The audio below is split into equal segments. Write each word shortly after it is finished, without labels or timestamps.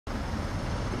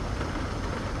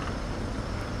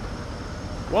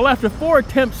Well, after 4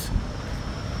 attempts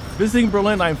visiting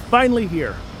Berlin, I'm finally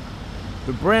here.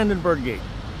 The Brandenburg Gate.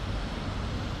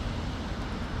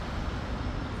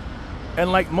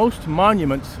 And like most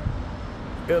monuments,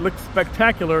 it looks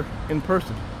spectacular in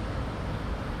person.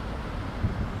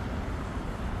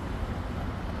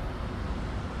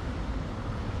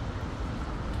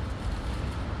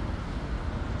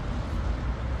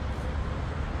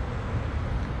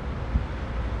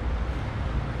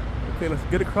 Okay, let's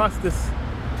get across this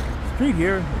street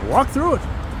here and walk through it.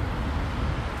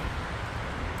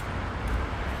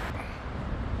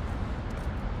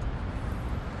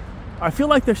 I feel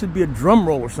like there should be a drum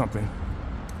roll or something.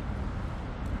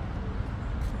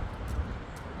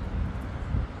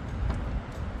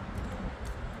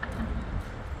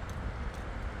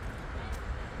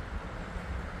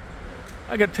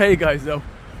 I gotta tell you guys though,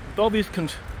 with all these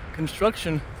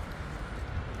construction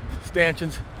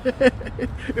stanchions,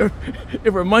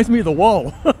 it reminds me of the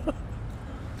wall.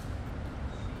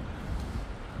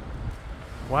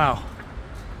 Wow.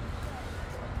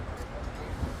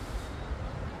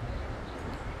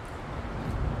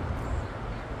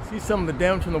 See some of the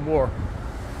damage from the war.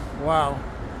 Wow.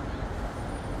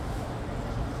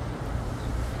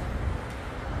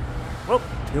 Well,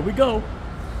 here we go.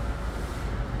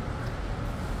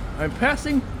 I'm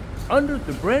passing under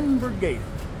the Brandenburg Gate,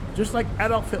 just like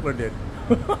Adolf Hitler did.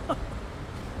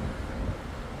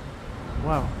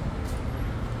 Wow.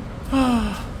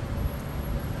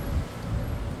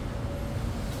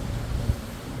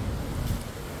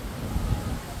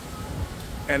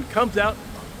 And comes out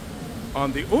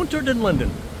on the Unter and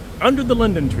Linden, under the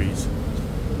linden trees.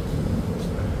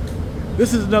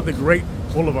 This is another great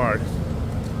boulevard.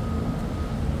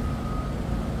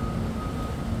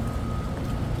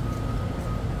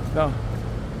 Now,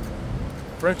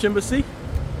 French Embassy.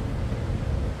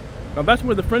 Now that's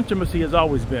where the French Embassy has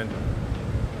always been.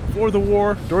 Before the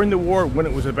war, during the war, when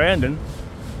it was abandoned,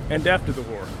 and after the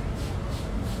war.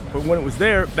 But when it was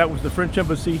there, that was the French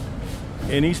Embassy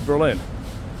in East Berlin.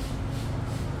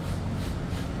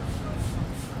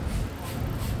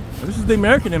 Now, this is the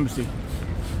American Embassy.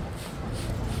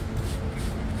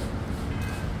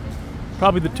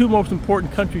 Probably the two most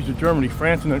important countries of Germany,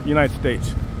 France and the United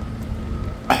States.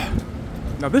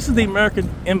 Now this is the American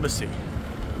Embassy.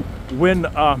 When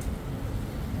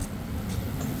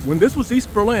this was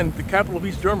East Berlin, the capital of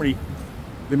East Germany,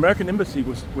 the American Embassy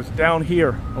was down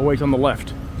here, a ways on the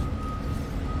left.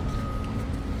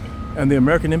 And the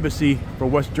American Embassy for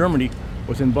West Germany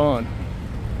was in Bonn.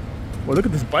 Well, look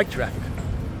at this bike traffic.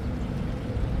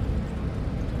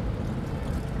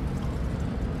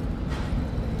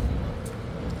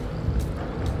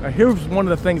 Now here's one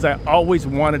of the things I always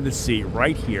wanted to see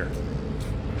right here.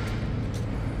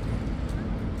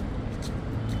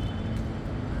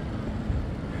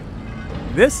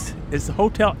 This is the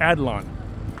Hotel Adlon.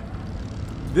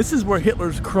 This is where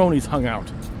Hitler's cronies hung out.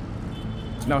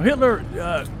 Now Hitler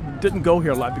didn't go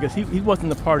here a lot because he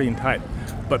wasn't the partying type.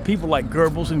 But people like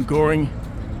Goebbels and Göring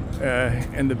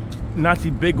and the Nazi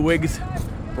bigwigs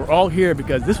were all here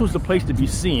because this was the place to be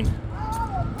seen.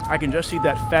 I can just see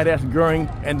that fat ass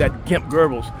Göring and that gimp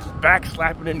Goebbels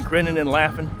backslapping and grinning and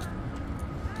laughing.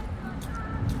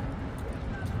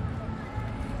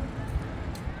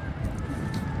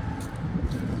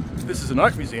 This is an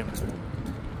art museum.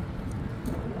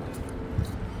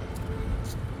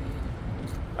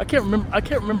 I can't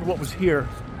remember what was here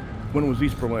when it was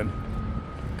East Berlin,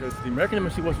 because the American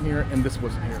Embassy wasn't here and this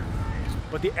wasn't here.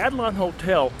 But the Adlon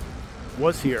Hotel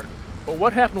was here. But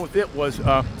what happened with it was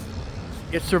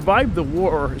it survived the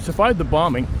war, it survived the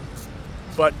bombing,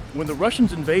 but when the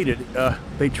Russians invaded,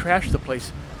 they trashed the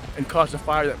place and caused a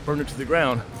fire that burned it to the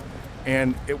ground,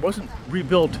 and it wasn't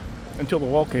rebuilt until the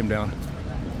wall came down.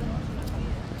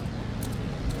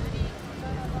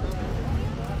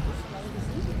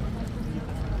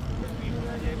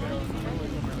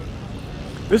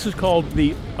 This is called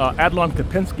the Adlon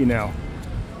Kempinski now,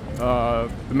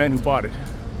 the man who bought it.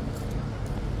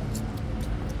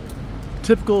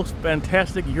 Typical,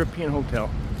 fantastic European hotel.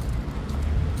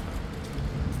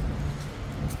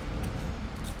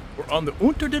 We're on the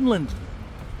Unter den Linden.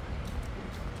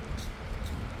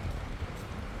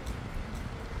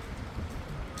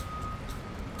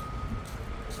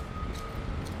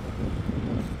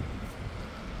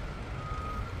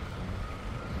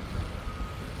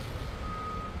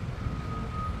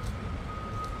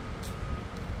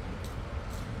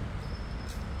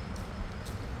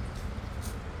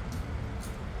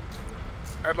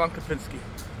 Adlon Kempinski.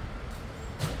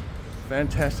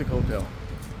 Fantastic hotel.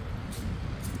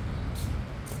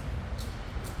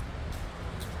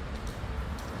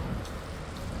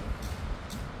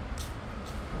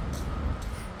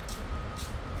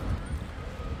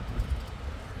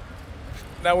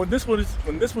 Now, when this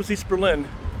was East Berlin,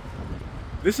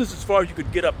 this is as far as you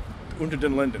could get up to Unter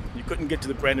den Linden. You couldn't get to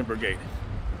the Brandenburg gate.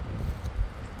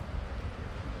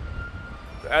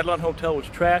 The Adlon Hotel was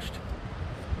trashed,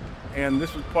 and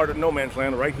this was part of no man's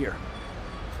land right here.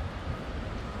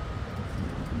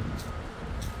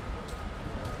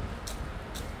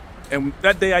 And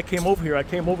that day I came over here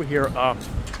to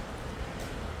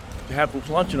have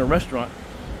lunch in a restaurant,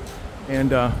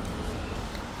 and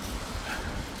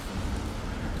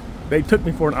they took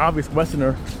me for an obvious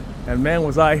Westerner, and man,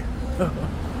 was I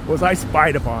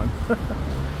spied upon.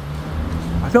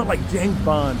 I felt like James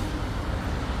Bond.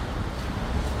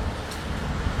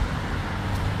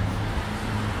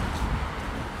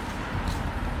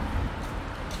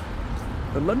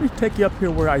 But let me take you up here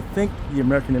where I think the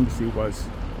American Embassy was.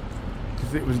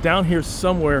 Because it was down here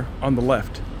somewhere on the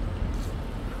left.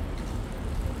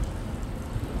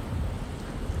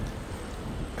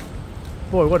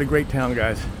 Boy, what a great town,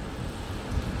 guys.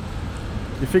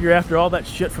 You figure after all that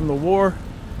shit from the war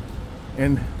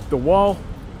and the wall,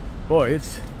 boy,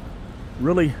 it's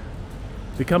really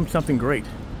become something great.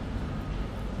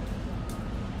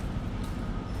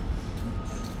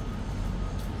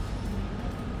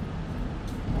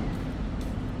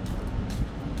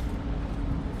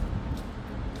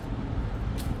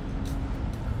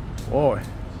 Boy,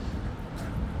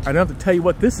 I don't have to tell you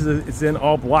what this is. It's in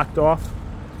all blocked off.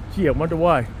 Gee, I wonder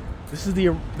why. This is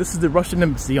the Russian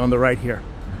embassy on the right here.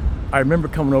 I remember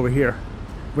coming over here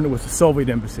when it was the Soviet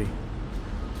embassy.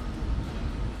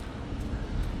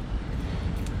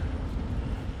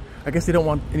 I guess they don't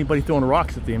want anybody throwing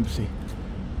rocks at the embassy,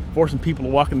 forcing people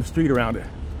to walk in the street around it.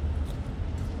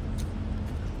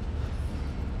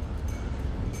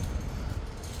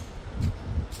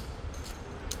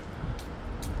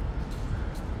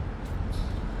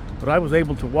 But I was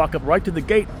able to walk up right to the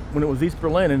gate when it was East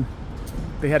Berlin, and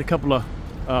they had a couple of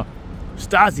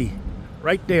Stasi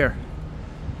right there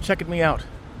checking me out.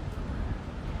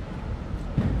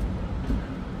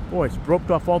 Boy, it's roped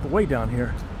off all the way down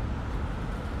here.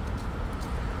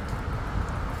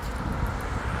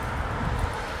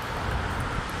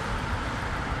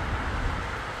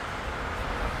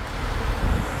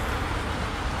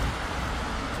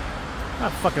 Ah,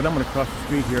 fuck it, I'm gonna cross the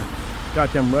street here.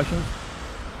 Goddamn Russians.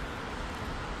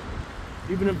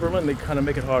 Even in Berlin, they kind of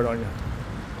make it hard on you.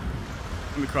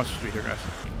 Let me cross the street here, guys.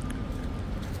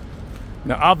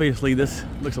 Now, obviously, this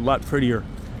looks a lot prettier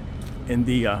in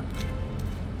the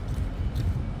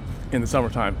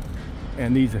summertime,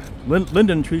 and these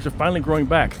linden trees are finally growing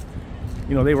back.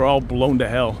 You know, they were all blown to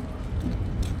hell.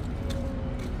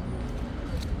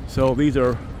 So these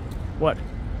are what?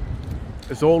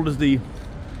 As old as the.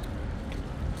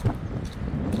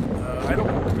 I don't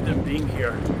remember them being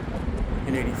here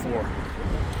in '84.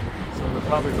 So they're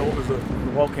probably as old as the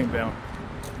wall came down.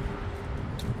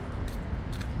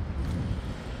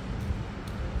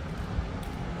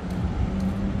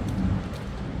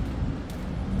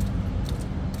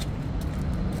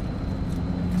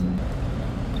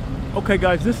 Okay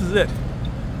guys, this is it.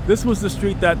 This was the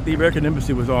street that the American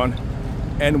Embassy was on,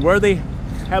 and where they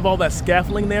have all that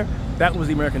scaffolding there, that was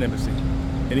the American Embassy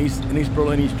in East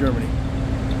Berlin, East Germany.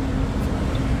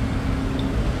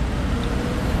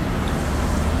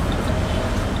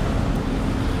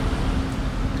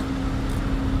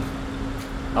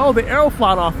 Oh, the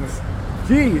Aeroflot office.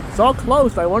 Gee, it's all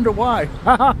closed. I wonder why.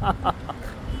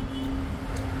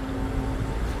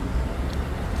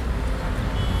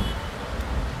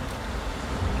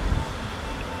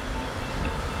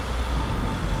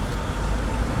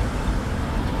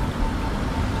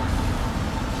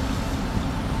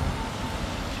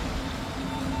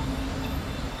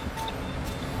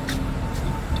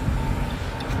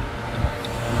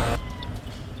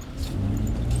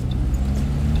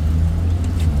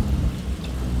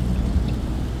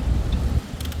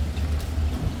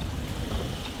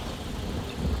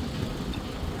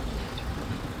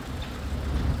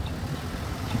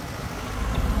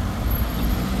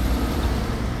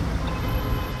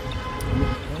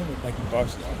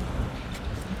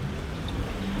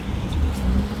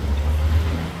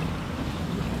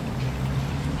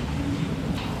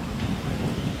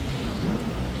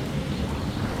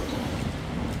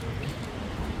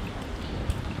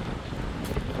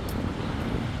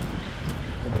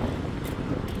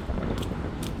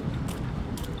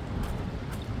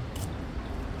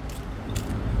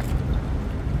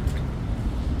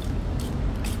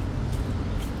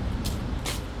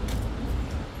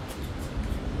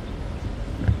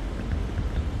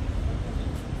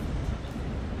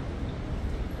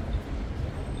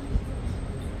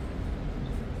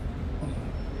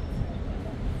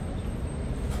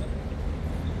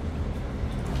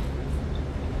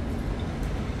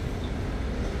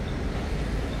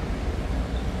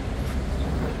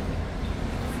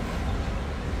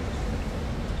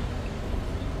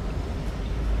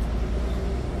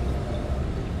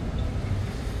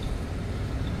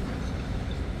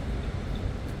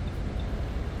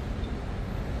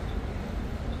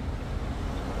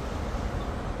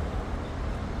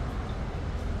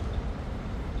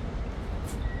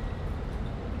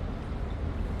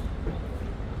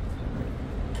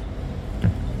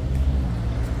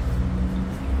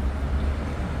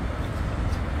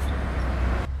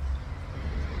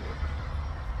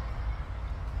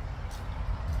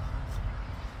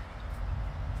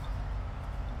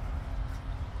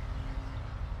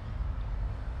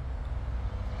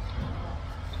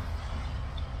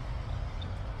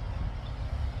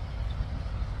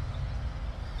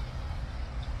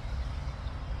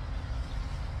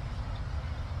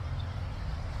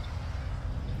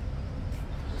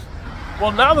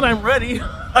 Well, now that I'm ready,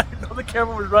 I know the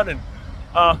camera was running.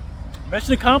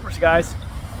 Mission accomplished, guys.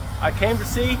 I came to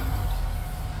see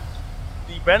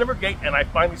the Brandenburg Gate, and I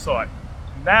finally saw it.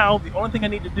 Now, the only thing I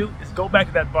need to do is go back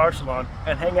to that bar salon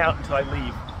and hang out until I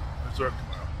leave Reserve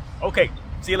tomorrow. Okay,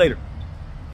 see you later.